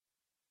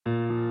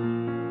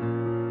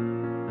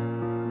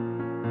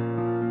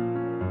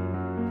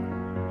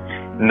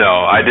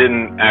No, I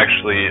didn't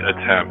actually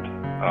attempt.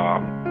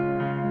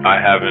 I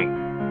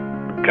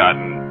haven't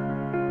gotten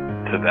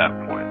to that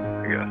point,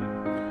 I guess.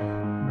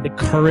 The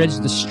courage,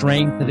 the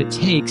strength that it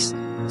takes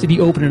to be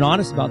open and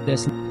honest about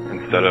this.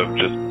 Instead of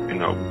just,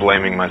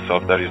 blaming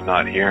myself that he's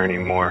not here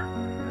anymore.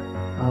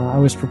 I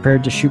was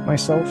prepared to shoot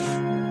myself.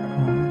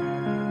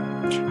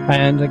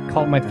 And I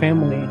called my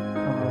family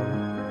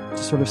to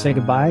sort of say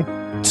goodbye.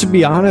 To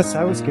be honest,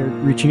 I was scared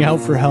reaching out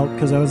for help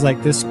because I was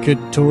like, this could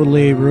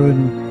totally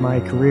ruin my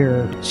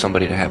career.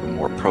 Somebody to have a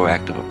more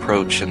proactive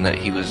approach, and that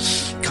he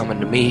was coming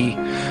to me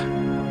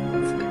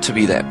to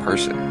be that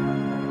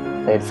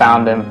person. They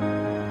found him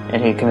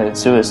and he committed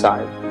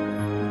suicide.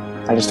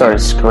 I just started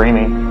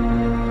screaming.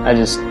 I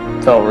just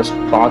felt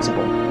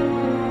responsible.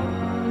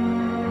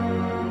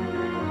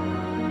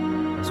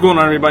 What's going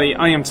on, everybody?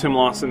 I am Tim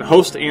Lawson,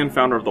 host and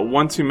founder of the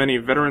One Too Many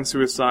Veteran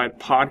Suicide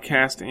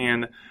podcast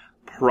and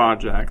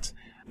project.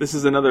 This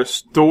is another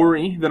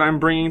story that I'm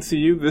bringing to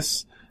you.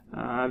 This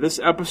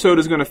episode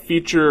is going to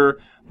feature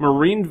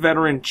Marine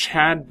veteran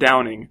Chad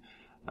Downing.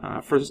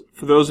 For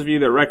those of you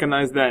that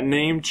recognize that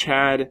name,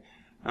 Chad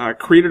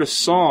created a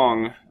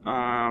song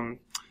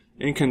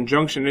in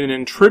conjunction and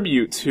in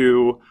tribute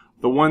to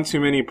the One Too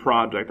Many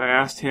project. I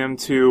asked him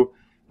to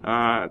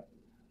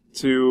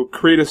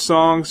create a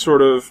song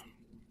sort of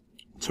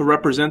to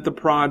represent the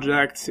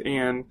project,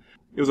 and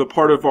it was a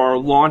part of our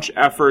launch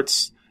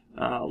efforts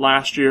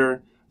last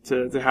year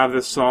to have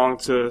this song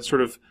to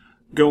sort of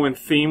go in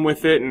theme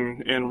with it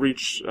and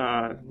reach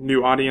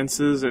new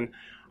audiences, and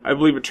I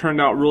believe it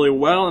turned out really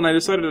well, and I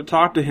decided to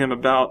talk to him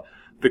about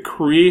the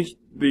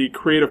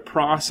creative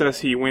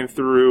process he went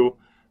through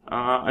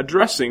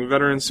addressing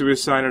veteran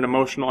suicide and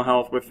emotional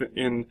health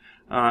in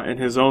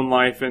his own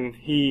life, and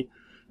he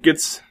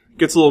gets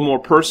a little more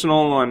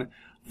personal on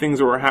things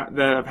that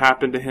have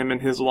happened to him in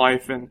his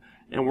life and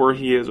where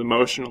he is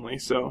emotionally.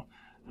 So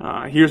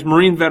here's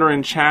Marine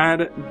veteran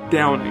Chad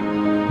Downing.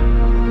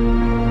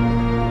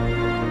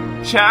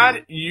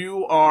 Chad,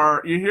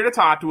 you're here to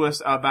talk to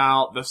us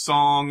about the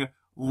song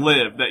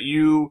 "Live" that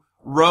you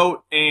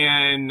wrote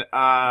and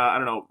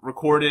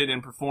recorded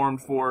and performed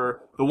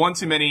for the One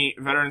Too Many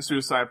Veteran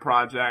Suicide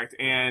Project,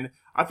 and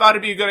I thought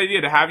it'd be a good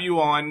idea to have you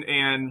on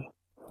and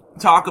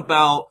talk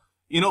about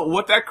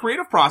what that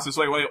creative process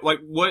like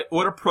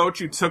what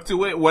approach you took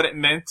to it, what it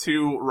meant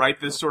to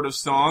write this sort of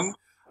song.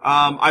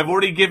 I've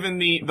already given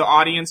the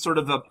audience sort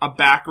of a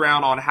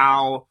background on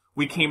how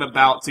we came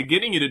about to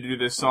getting you to do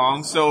this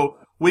song, so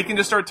we can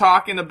just start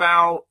talking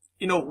about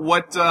when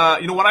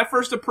I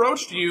first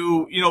approached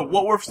you,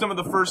 what were some of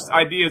the first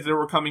ideas that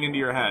were coming into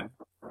your head?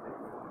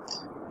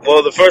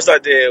 Well, the first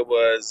idea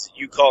was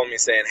you calling me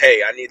saying,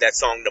 "Hey, I need that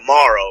song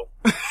tomorrow,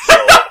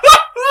 so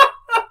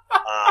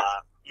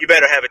you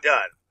better have it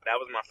done." That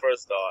was my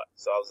first thought.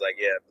 So I was like,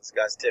 "Yeah, this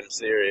guy's Tim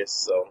serious,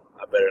 so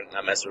I better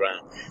not mess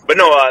around." But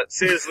no,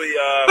 seriously,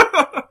 I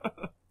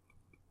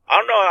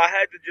don't know. I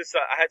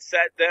had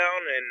sat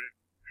down and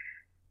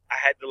I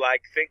had to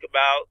think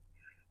about.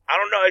 I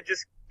don't know.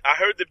 I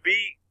heard the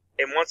beat,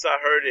 and once I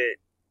heard it,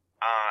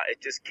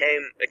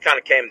 it kind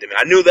of came to me.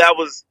 I knew that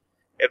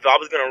if I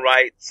was going to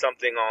write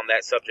something on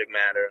that subject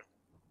matter,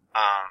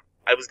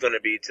 I was going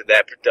to be to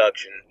that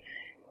production.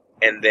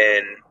 And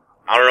then,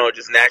 I don't know, it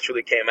just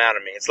naturally came out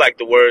of me. It's like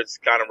the words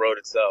kind of wrote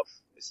itself.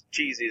 As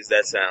cheesy as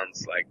that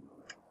sounds,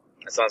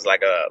 it sounds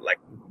like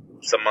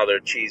some other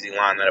cheesy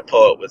line that a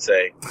poet would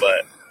say,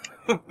 but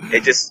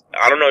it just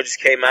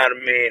came out of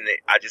me, and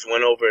I just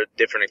went over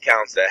different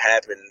accounts that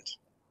happened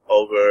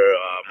over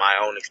my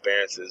own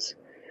experiences,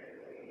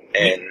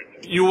 and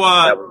you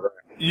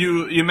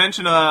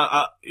mentioned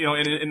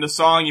in the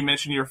song you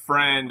mentioned your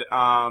friend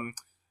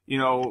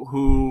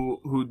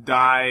who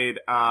died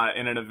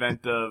in an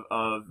event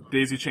of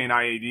daisy chain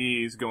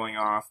IEDs going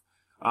off,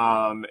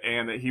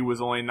 and that he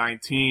was only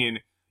 19.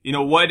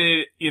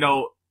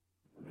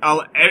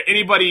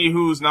 Anybody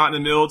who's not in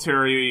the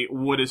military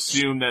would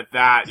assume that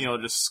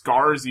just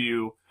scars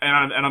you,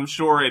 and I'm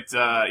sure it's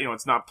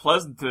not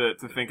pleasant to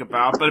think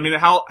about. But I mean,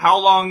 how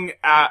long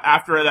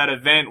after that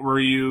event were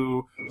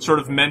you sort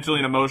of mentally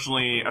and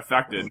emotionally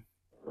affected?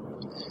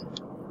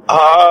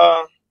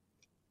 I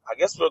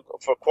guess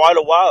for quite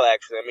a while,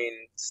 actually. I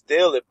mean,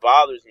 still it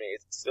bothers me.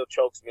 It still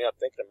chokes me up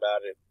thinking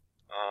about it.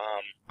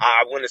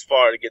 I went as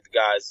far to get the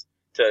guys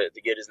to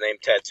get his name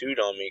tattooed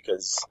on me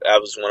because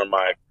that was one of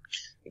my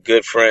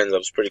good friends. I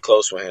was pretty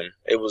close with him.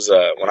 It was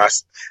when I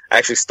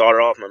actually started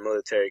off my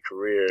military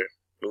career.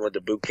 We went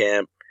to boot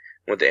camp,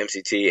 went to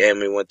MCT, and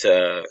we went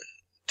to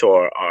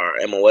our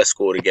MOS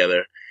school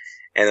together.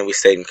 And then we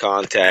stayed in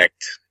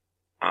contact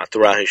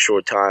throughout his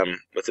short time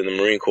within the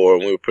Marine Corps,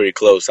 and we were pretty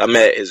close. I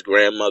met his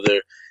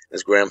grandmother,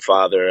 his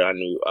grandfather. I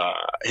knew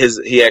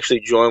he actually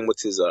joined with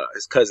his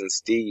cousin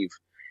Steve,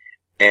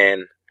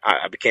 and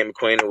I became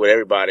acquainted with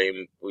everybody,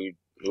 and we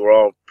were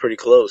all pretty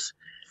close.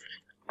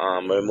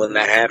 And when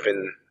that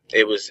happened,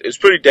 it was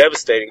pretty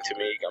devastating to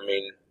me. I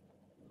mean,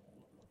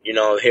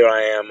 here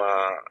I am,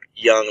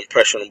 young,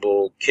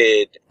 impressionable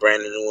kid,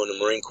 brand new in the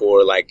Marine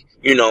Corps.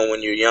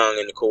 When you're young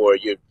in the Corps,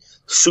 you're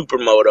super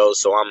moto.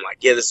 So I'm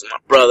like, yeah, this is my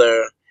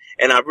brother.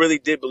 And I really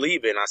did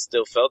believe it, and I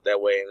still felt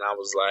that way. And I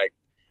was like,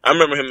 I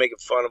remember him making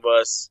fun of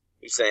us.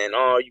 He was saying,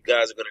 "Oh, you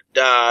guys are gonna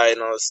die,"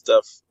 and all this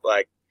stuff.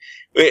 Like,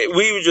 we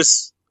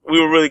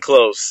were really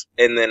close.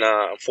 And then,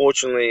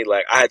 unfortunately,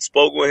 like, I had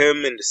spoken with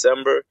him in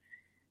December,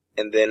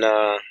 and then,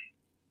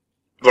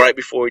 right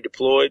before he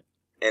deployed,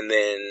 and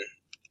then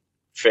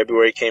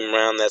February came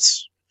around.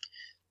 That's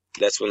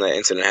when that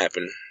incident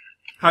happened.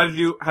 How did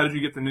you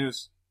get the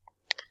news?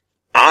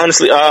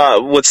 Honestly,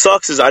 what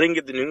sucks is I didn't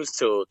get the news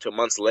till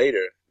months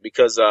later,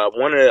 because I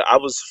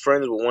was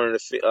friends with one of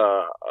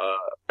the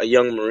a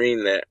young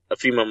Marine, a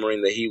female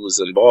Marine that he was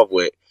involved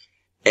with,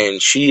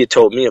 and she had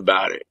told me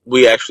about it.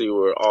 We actually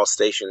were all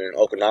stationed in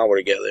Okinawa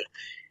together,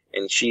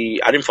 and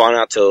I didn't find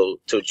out till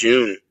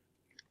June,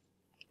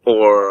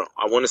 or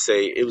I want to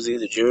say it was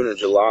either June or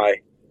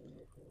July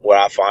where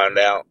I found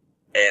out,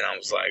 and I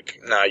was like,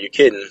 "Nah, you're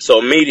kidding." So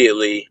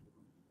immediately,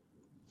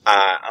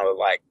 I was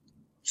like,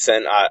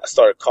 I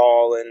started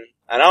calling,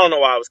 and I don't know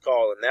why I was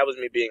calling. That was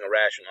me being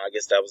irrational. I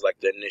guess that was like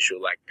the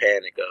initial like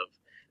panic of,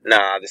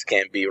 nah, this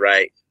can't be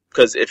right.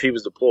 Because if he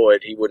was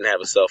deployed, he wouldn't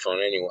have a cell phone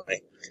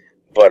anyway.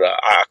 But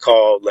I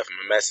called, left him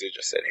a message.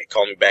 I said, "Hey,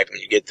 call me back when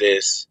you get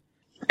this."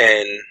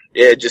 And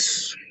yeah,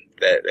 just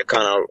that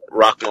kind of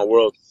rocked my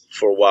world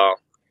for a while.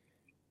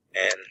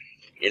 And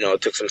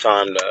it took some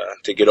time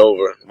to get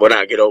over. Well,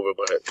 not get over,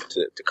 but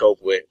to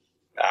cope with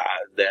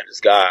that this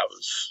guy I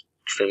was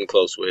extremely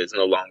close with is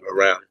no longer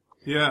around.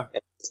 Yeah.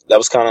 And that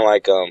was kind of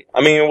like,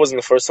 it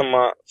wasn't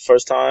the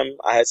first time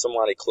I had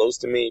somebody close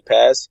to me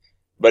pass,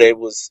 but it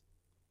was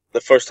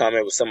the first time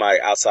it was somebody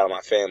outside of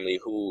my family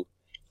who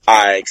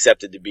I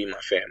accepted to be my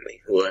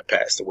family who had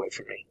passed away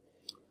from me.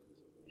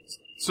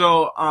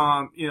 So,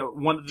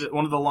 one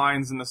of the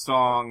lines in the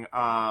song,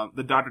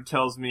 the doctor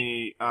tells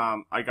me,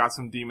 I got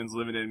some demons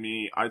living in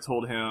me. I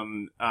told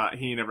him,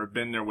 he ain't never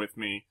been there with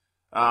me.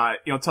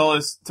 Tell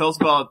us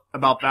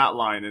about that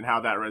line and how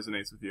that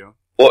resonates with you.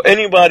 Well,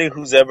 anybody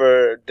who's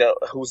ever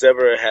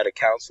had a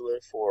counselor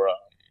for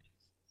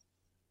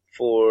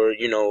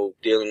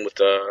dealing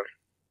with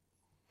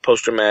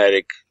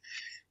post-traumatic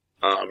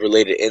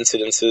related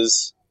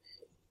incidences,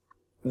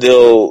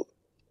 they'll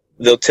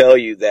tell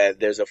you that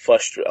there's a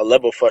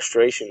level of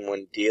frustration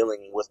when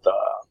dealing with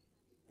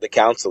the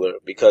counselor,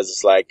 because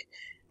it's like,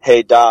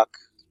 "Hey doc,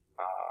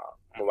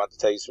 I'm about to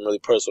tell you some really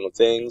personal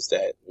things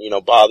that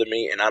bother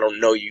me, and I don't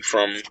know you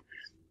from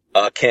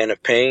a can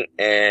of paint,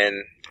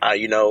 and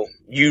you're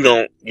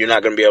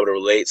not going to be able to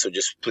relate, so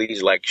just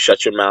please, like,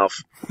 shut your mouth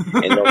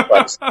and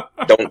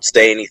don't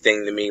say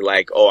anything to me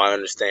like, oh, I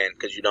understand,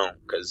 because you don't,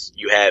 because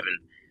you haven't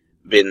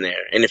been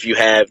there. And if you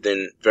have,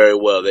 then very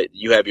well, that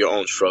you have your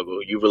own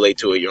struggle. You relate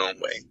to it your own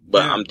way,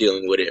 but I'm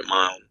dealing with it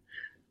my own."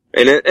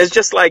 And it's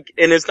just like,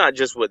 and it's not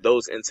just with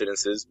those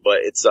incidences, but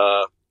it's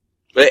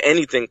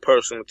anything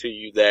personal to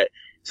you that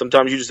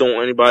sometimes you just don't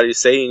want anybody to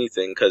say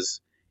anything, because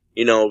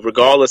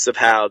regardless of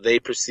how they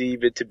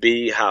perceive it to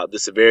be, how the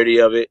severity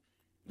of it,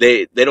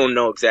 they don't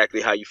know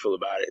exactly how you feel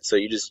about it. So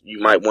you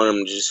might want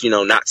them to just,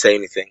 not say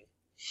anything.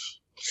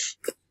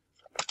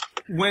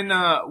 When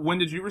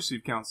did you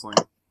receive counseling?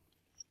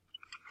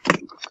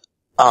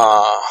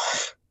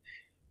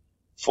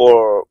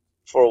 For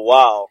a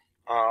while,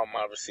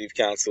 I received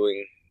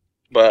counseling,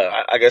 but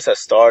I guess I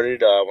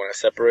started, when I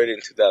separated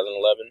in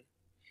 2011.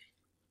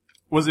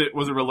 Was it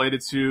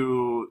related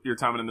to your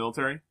time in the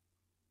military?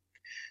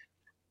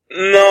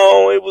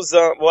 No, it was,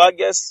 I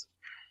guess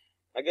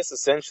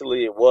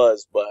essentially it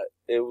was, but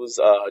it was,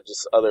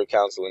 just other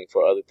counseling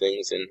for other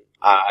things, and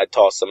I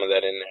tossed some of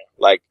that in there.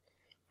 Like,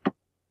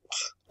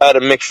 I had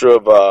a mixture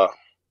of,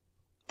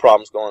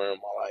 problems going on in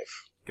my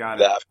life. Got it.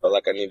 That I felt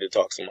like I needed to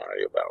talk to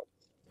somebody about.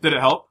 Did it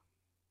help?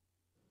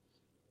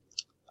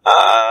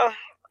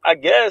 I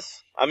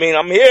guess. I mean,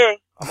 I'm here.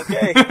 I'm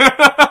okay. So,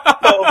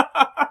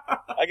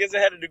 I guess I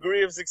had a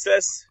degree of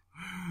success,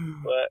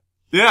 but.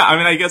 Yeah, I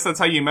mean, I guess that's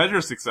how you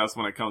measure success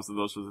when it comes to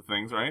those sorts of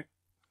things, right?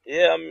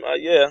 Yeah,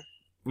 yeah.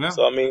 Yeah.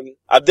 So, I mean,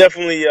 I've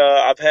definitely,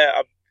 I've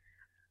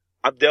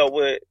dealt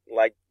with,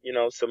 like,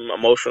 some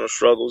emotional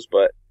struggles,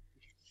 but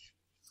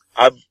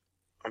I've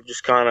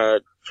just kind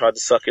of tried to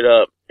suck it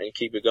up and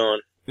keep it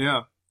going.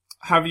 Yeah.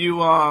 Have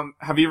you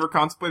ever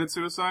contemplated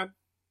suicide?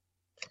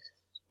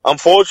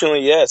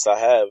 Unfortunately, yes, I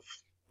have.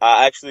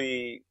 I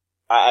actually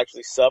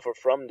suffer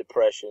from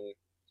depression,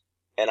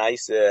 and I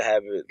used to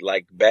have it,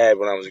 like, bad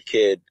when I was a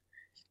kid.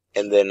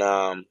 And then,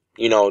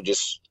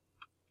 just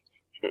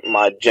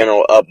my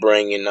general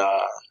upbringing,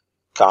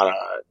 kind of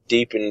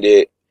deepened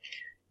it.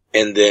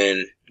 And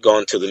then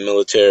going to the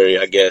military,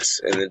 I guess,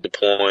 and then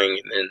deploying,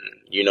 and then,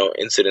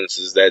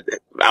 incidences that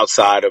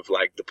outside of,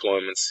 like,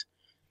 deployments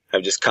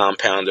have just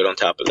compounded on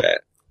top of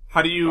that.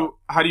 How do you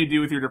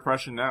deal with your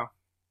depression now?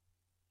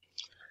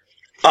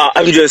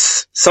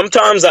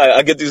 Sometimes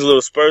I get these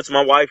little spurts.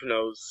 My wife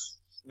knows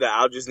that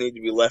I'll just need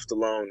to be left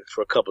alone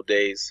for a couple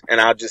days,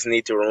 and I'll just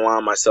need to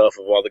remind myself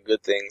of all the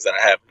good things that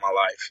I have in my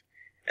life.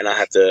 And I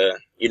have to,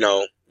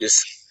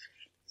 just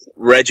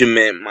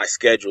regiment my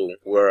schedule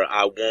where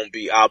I'll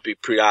be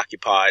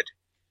preoccupied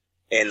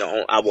and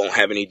I won't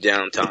have any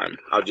downtime.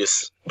 I'll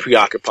just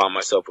preoccupy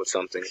myself with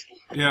something.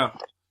 Yeah.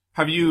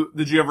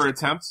 Did you ever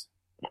attempt?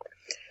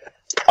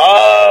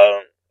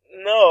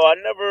 No,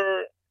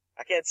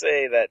 I can't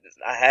say that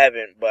I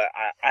haven't, but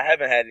I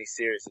haven't had any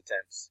serious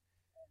attempts.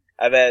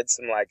 I've had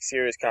some, like,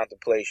 serious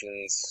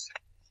contemplations,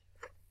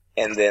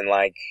 and then,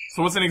 like...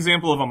 So what's an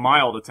example of a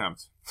mild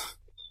attempt?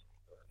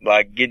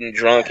 Like, getting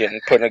drunk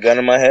and putting a gun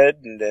in my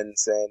head, and then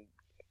saying,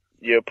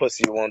 you're a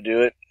pussy, you won't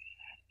do it,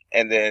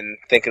 and then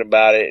thinking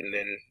about it, and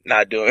then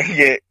not doing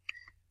it.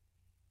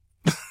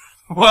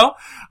 Well,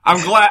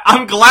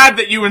 I'm glad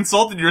that you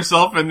insulted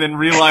yourself and then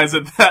realized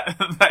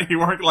that you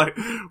weren't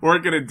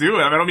gonna do it.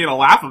 I mean, I don't mean to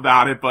laugh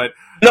about it, but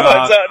no,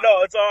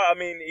 it's all. I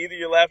mean, either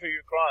you laugh or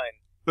you're crying.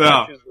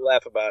 Yeah. I choose to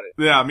laugh about it.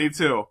 Yeah, me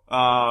too.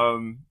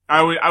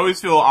 I always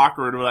feel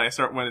awkward when I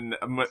start when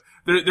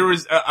there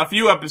was a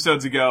few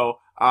episodes ago.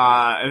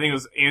 I think it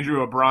was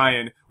Andrew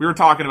O'Brien. We were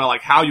talking about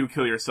like how you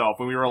kill yourself,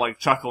 and we were like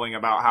chuckling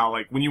about how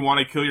like when you want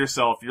to kill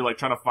yourself, you're like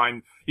trying to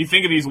find. You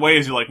think of these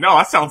ways, you're like, no,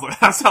 that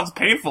sounds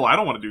painful. I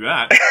don't want to do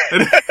that.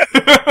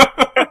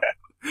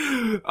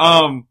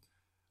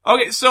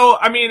 Okay, so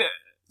I mean,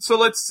 so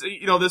let's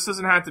this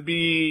doesn't have to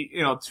be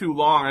too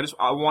long.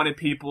 I wanted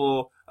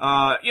people,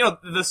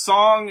 the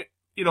song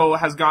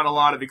has gotten a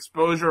lot of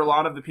exposure. A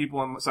lot of the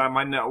people inside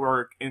my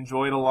network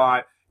enjoyed a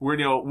lot.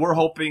 We're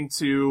hoping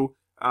to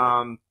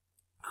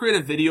create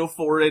a video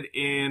for it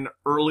in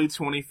early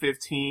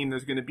 2015.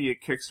 There's going to be a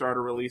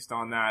Kickstarter released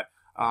on that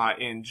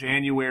in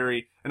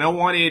January, and I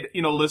wanted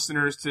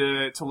listeners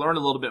to learn a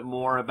little bit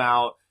more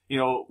about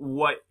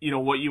what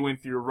you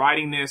went through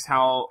writing this,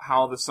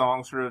 how the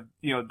song sort of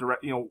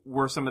direct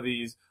where some of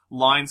these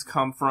lines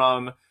come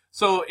from.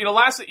 So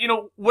lastly,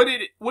 what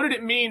did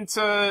it mean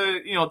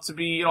to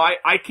be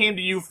I came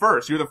to you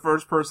first. You're the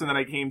first person that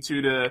I came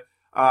to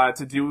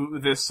do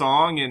this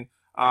song, and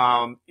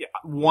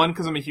one,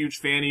 because I'm a huge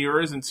fan of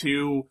yours, and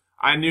two,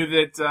 I knew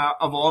that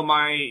of all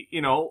my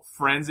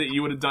friends that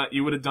you would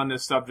have done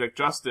this subject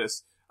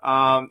justice.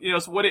 So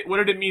what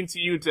did it mean to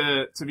you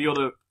to be able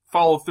to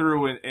follow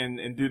through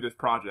and do this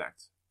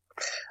project?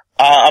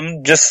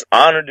 I'm just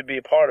honored to be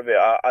a part of it.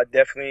 I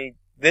definitely,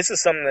 this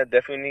is something that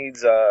definitely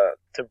needs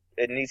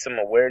it needs some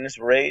awareness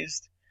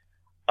raised.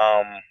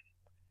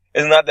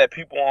 It's not that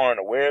people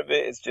aren't aware of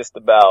it. It's just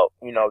about,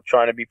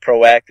 trying to be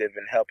proactive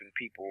and helping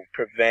people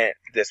prevent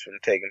this from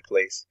taking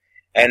place.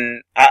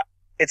 And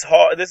it's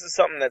hard. This is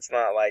something that's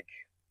not like,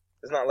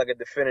 it's not like a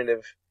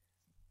definitive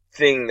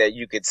thing that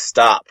you could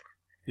stop.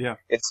 Yeah.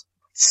 It's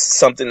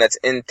something that's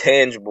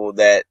intangible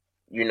that,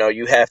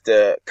 you have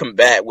to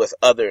combat with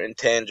other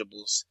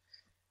intangibles.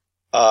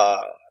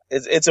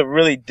 It's a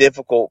really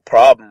difficult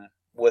problem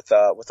with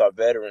our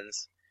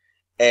veterans.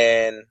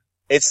 And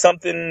it's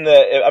something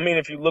that, I mean,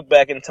 if you look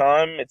back in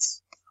time,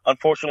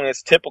 unfortunately,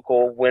 it's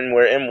typical when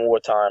we're in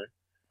wartime.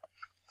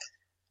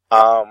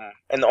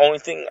 And the only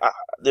thing,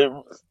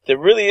 there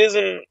really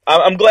isn't,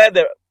 I'm glad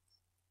that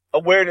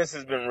awareness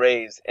has been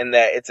raised and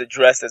that it's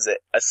addressed as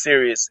a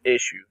serious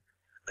issue.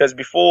 Because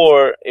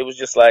before, it was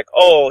just like,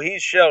 oh,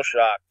 he's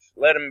shell-shocked,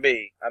 let him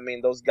be. I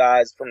mean, those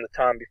guys from the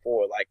time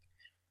before, like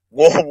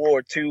World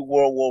War II,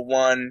 World War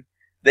I,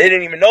 they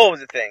didn't even know it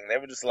was a thing. They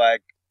were just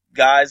like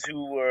guys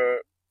who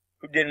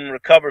didn't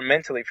recover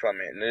mentally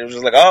from it. And it was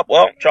just like, oh,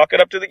 well, chalk it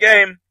up to the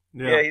game.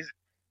 Yeah, he's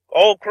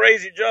old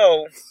crazy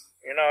Joe.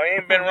 He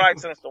ain't been right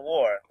since the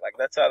war. Like,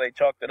 that's how they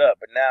chalked it up.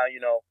 But now,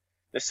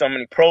 there's so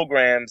many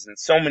programs and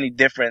so many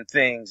different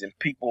things and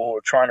people who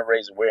are trying to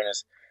raise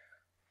awareness.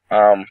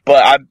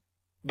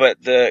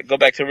 But go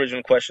back to the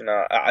original question,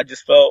 I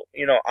just felt,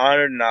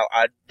 honored, and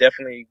I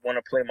definitely want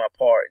to play my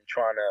part in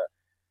trying to,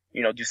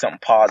 do something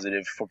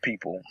positive for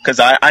people. Cause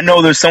I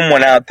know there's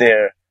someone out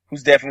there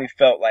who's definitely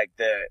felt like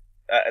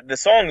the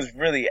song is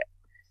really,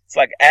 it's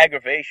like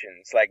aggravation.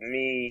 It's like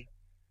me,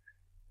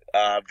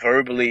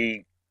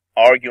 verbally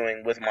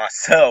arguing with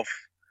myself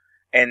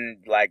and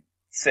like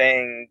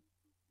saying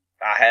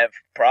I have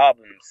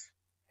problems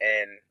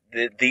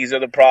and these are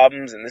the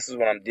problems and this is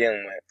what I'm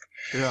dealing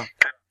with. Yeah.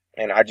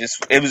 And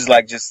it was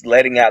like just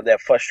letting out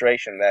that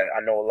frustration that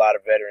I know a lot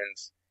of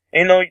veterans,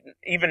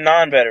 even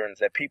non-veterans,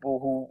 that people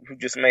who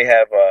just may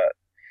have,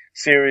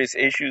 serious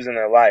issues in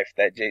their life,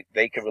 that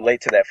they can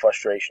relate to that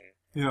frustration.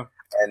 Yeah.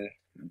 And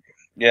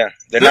yeah,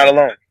 they're not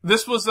alone.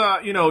 This was,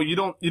 you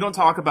don't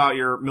talk about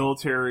your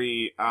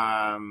military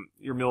or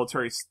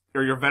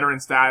your veteran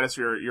status,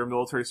 your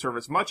military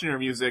service much in your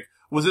music.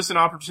 Was this an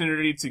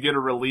opportunity to get a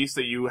release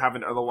that you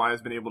haven't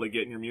otherwise been able to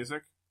get in your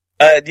music?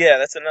 Yeah,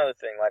 that's another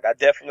thing. Like,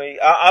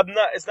 I'm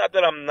not, it's not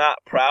that I'm not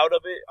proud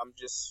of it. I'm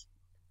just,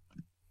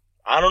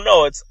 I don't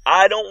know.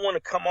 I don't want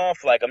to come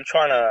off like I'm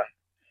trying to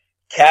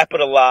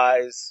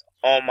capitalize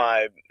on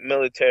my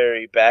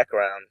military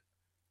background.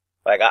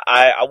 Like,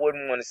 I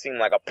wouldn't want to seem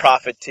like a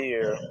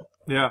profiteer.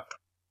 Yeah.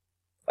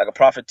 Like a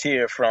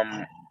profiteer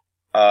from,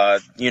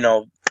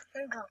 the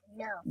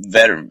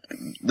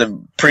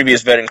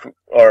previous veteran,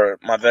 or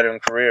my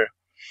veteran career.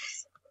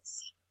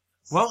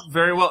 Well,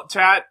 very well.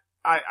 Chad,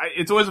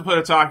 it's always a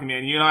pleasure talking,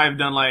 man. You and I have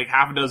done like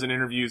half a dozen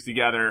interviews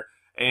together,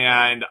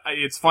 And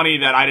it's funny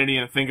that I didn't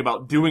even think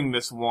about doing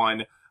this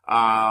one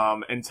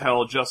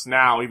until just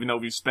now, even though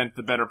we've spent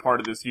the better part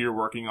of this year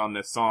working on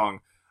this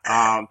song.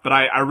 But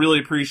I really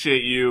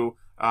appreciate you,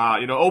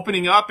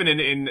 opening up and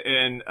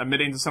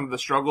admitting to some of the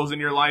struggles in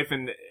your life.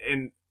 And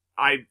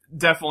I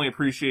definitely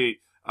appreciate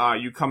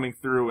you coming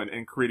through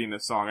and creating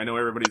this song. I know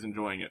everybody's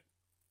enjoying it.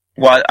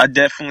 Well, I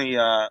definitely,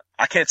 I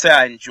can't say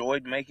I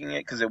enjoyed making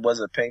it because it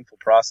was a painful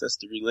process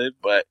to relive,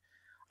 but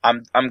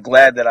I'm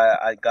glad that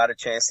I got a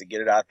chance to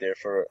get it out there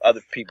for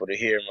other people to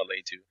hear and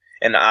relate to.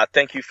 And I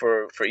thank you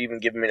for even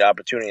giving me the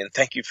opportunity, and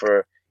thank you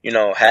for,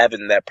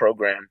 having that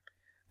program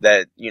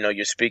that,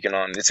 you're speaking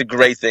on. It's a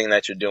great thing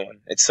that you're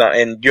doing.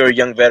 And you're a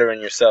young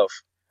veteran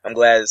yourself. I'm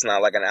glad it's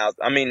not like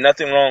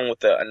nothing wrong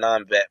with a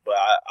non-vet, but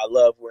I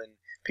love when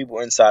people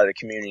inside of the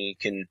community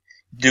can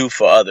do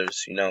for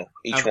others,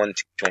 each one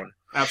teach one.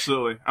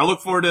 Absolutely. I look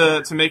forward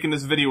to making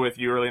this video with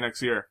you early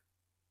next year.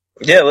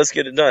 Yeah, let's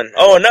get it done.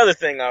 Oh, another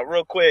thing,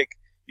 real quick.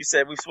 You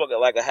said we've spoken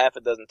like a half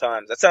a dozen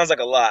times. That sounds like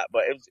a lot,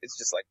 but it's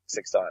just like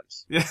 6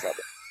 times. Yeah. It's not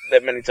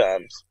that many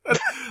times.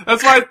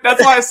 That's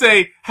why I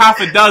say half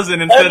a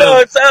dozen instead of... I know,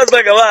 it sounds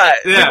like a lot.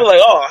 Yeah. People are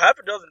like, half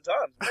a dozen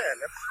times. Man,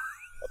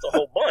 that's a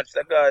whole bunch.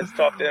 That guy's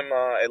talked to him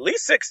at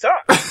least 6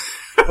 times.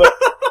 But,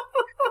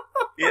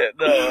 yeah,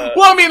 no.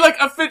 Well, I mean,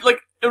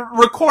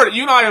 record it.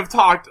 You and I have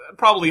talked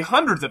probably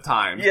hundreds of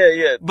times.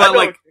 Yeah. But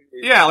on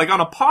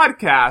a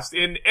podcast.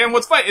 And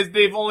what's funny is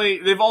they've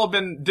all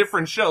been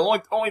different shows.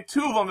 Only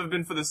 2 of them have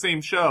been for the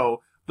same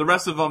show. The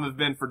rest of them have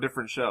been for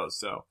different shows.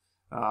 So,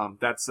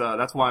 that's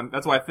why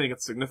I think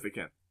it's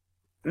significant.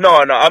 No,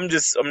 I'm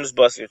just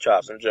busting your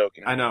chops. I'm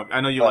joking. I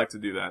know you like to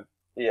do that.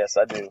 Yes,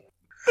 I do.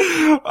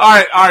 All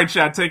right,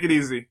 Chad, take it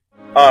easy.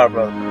 All right,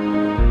 brother.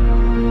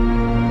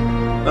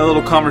 That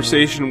little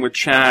conversation with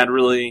Chad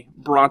really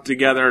brought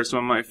together some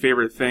of my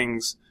favorite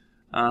things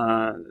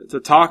to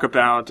talk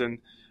about, and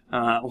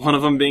one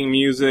of them being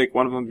music,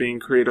 one of them being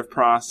creative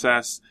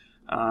process,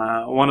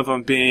 one of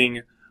them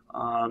being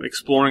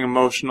exploring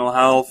emotional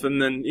health,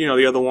 and then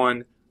the other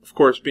one, of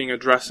course, being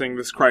addressing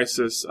this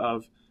crisis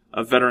of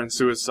veteran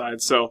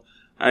suicide. So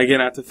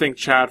again, I have to thank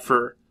Chad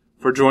for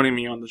joining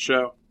me on the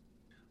show.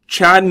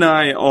 Chad and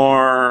I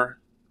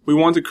we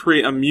want to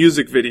create a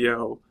music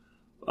video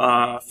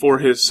for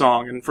his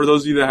song. And for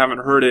those of you that haven't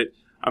heard it,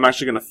 I'm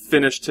actually going to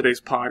finish today's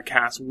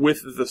podcast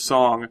with the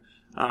song,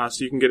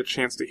 so you can get a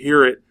chance to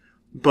hear it.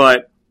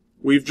 But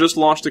we've just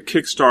launched a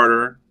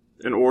Kickstarter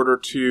in order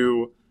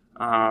to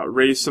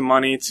raise some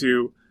money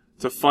to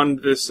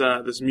fund this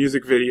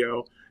music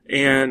video,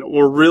 and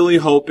we're really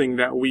hoping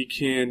that we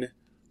can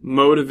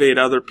motivate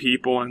other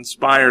people,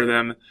 inspire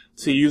them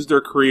to use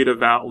their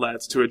creative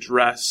outlets to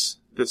address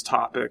this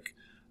topic.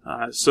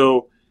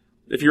 So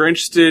if you're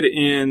interested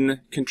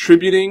in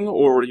contributing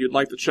or you'd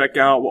like to check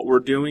out what we're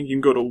doing, you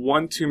can go to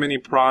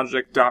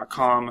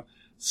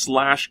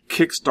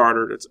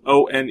onetooManyProject.com/Kickstarter. That's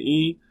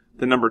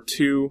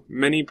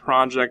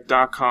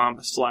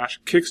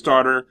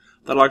ONE2manyproject.com/Kickstarter.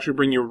 That'll actually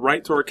bring you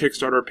right to our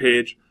Kickstarter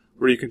page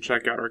where you can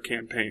check out our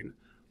campaign.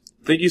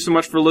 Thank you so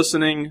much for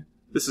listening.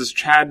 This is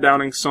Chad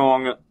Downing's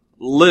song,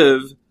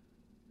 Live,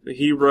 that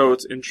he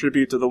wrote in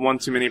tribute to the One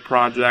Too Many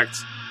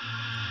Project.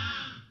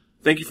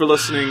 Thank you for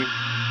listening.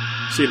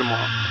 See you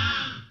tomorrow.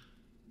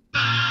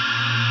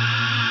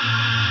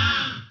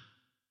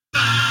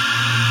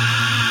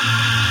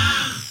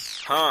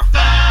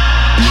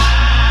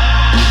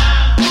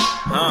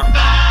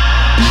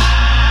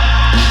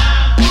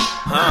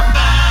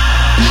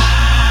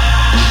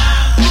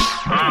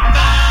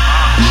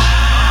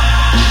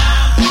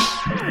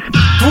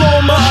 Through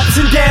all my ups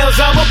and downs,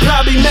 I'ma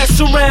probably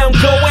mess around,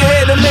 go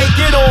ahead and make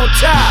it on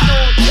top.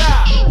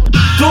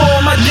 Through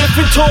all my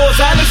different tours,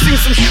 I done seen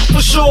some shit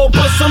for sure,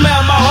 but somehow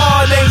my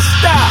heart ain't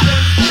stopped.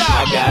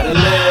 I gotta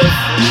live.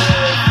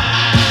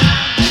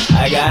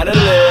 I gotta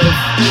live.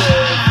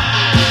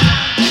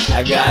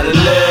 I gotta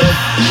live.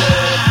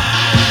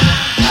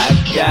 I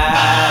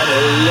gotta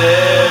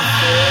live.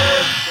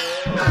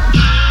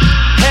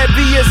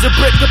 Heavy as a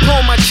brick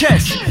upon my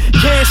chest.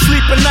 Can't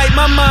sleep at night,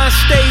 my mind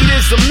state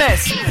is a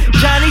mess.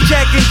 Johnny,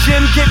 Jack, and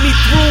Jim get me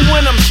through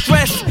when I'm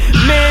stressed.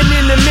 Man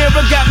in the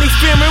mirror got me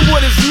fearing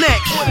what is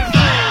next.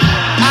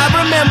 I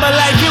remember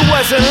life, it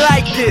wasn't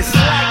like this.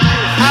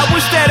 I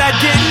wish that I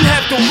didn't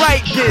have to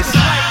write this.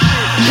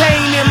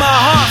 Pain in my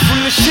heart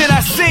from the shit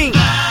I seen.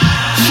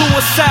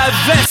 Suicide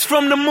vest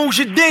from the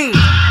Mujahideen.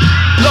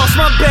 Lost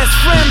my best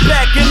friend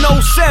back in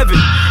 07.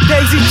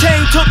 Daisy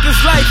Chain took his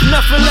life,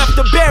 nothing left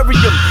to bury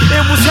him.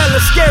 It was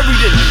hella scary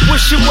then,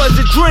 wish it was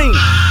a dream.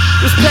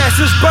 This past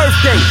his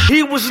birthday,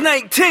 he was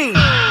 19.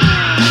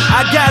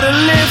 I gotta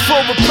live for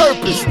a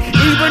purpose,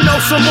 even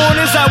though some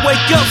mornings I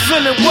wake up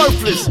feeling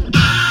worthless.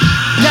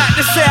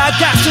 Doctor say I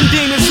got some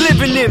demons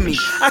living in me.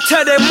 I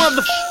tell that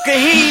motherfucker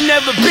he ain't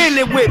never been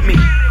there with me.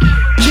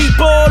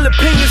 Keep all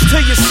opinions to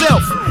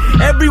yourself.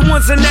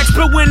 Everyone's an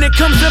expert when it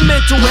comes to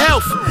mental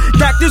health.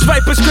 Doctors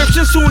write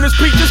prescriptions soon as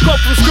preachers quote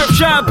from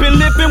scripture. I've been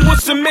living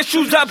with some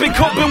issues, I've been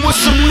coping with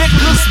some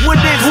liquors. What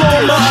is through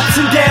all my ups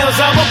and downs,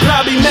 I'ma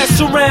probably mess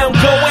around,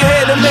 go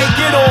ahead and make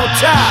it on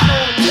top.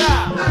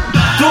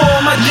 do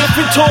all my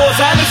different tours.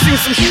 I done seen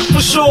some shit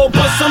for sure,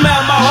 but somehow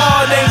my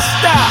heart ain't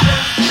stopped.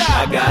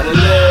 I gotta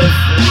live.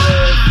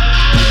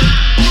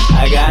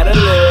 I gotta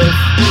live.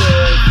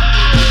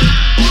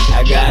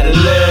 I gotta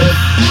live.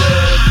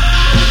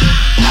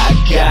 I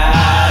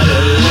gotta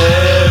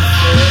live.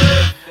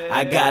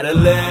 I gotta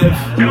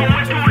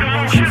live.